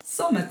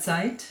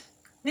Sommerzeit,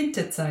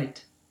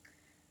 Winterzeit.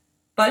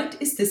 Bald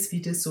ist es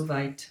wieder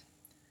soweit.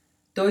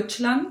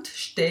 Deutschland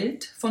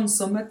stellt von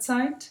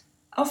Sommerzeit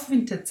auf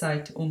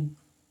Winterzeit um.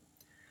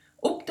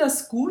 Ob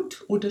das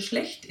gut oder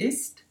schlecht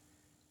ist,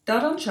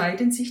 daran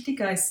scheiden sich die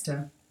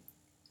Geister.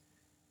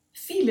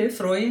 Viele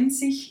freuen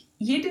sich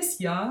jedes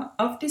Jahr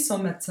auf die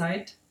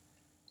Sommerzeit,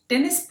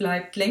 denn es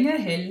bleibt länger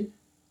hell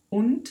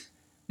und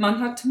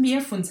man hat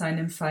mehr von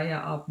seinem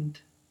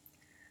Feierabend.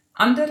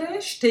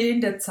 Andere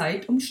stehen der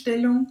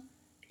Zeitumstellung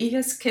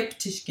eher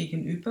skeptisch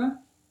gegenüber.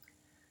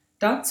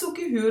 Dazu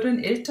gehören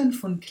Eltern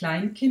von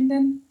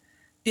Kleinkindern,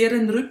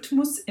 deren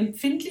Rhythmus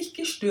empfindlich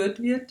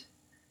gestört wird,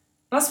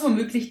 was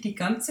womöglich die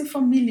ganze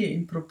Familie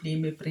in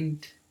Probleme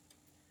bringt.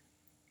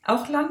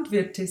 Auch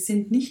Landwirte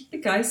sind nicht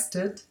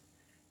begeistert,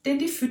 denn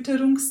die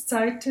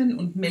Fütterungszeiten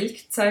und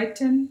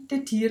Melkzeiten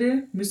der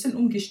Tiere müssen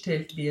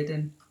umgestellt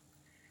werden.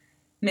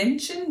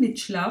 Menschen mit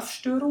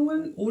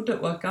Schlafstörungen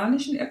oder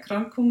organischen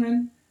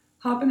Erkrankungen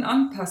haben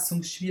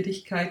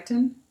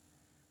Anpassungsschwierigkeiten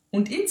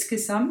und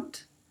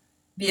insgesamt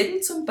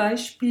werden zum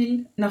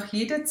Beispiel nach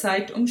jeder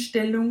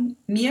Zeitumstellung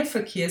mehr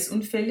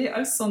Verkehrsunfälle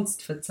als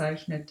sonst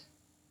verzeichnet.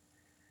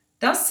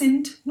 Das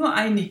sind nur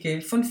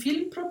einige von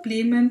vielen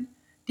Problemen,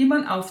 die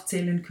man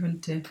aufzählen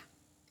könnte.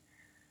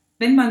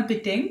 Wenn man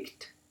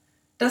bedenkt,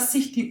 dass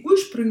sich die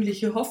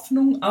ursprüngliche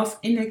Hoffnung auf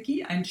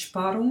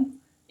Energieeinsparung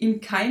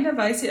in keiner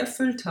Weise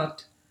erfüllt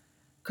hat,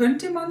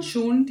 könnte man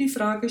schon die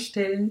Frage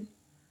stellen: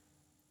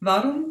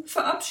 Warum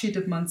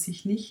verabschiedet man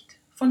sich nicht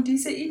von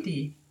dieser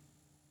Idee?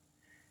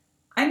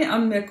 Eine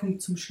Anmerkung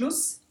zum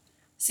Schluss: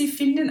 Sie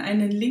finden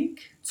einen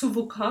Link zu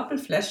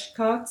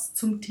Vokabel-Flashcards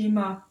zum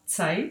Thema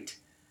Zeit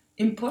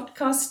im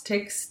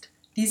Podcast-Text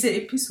dieser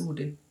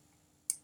Episode.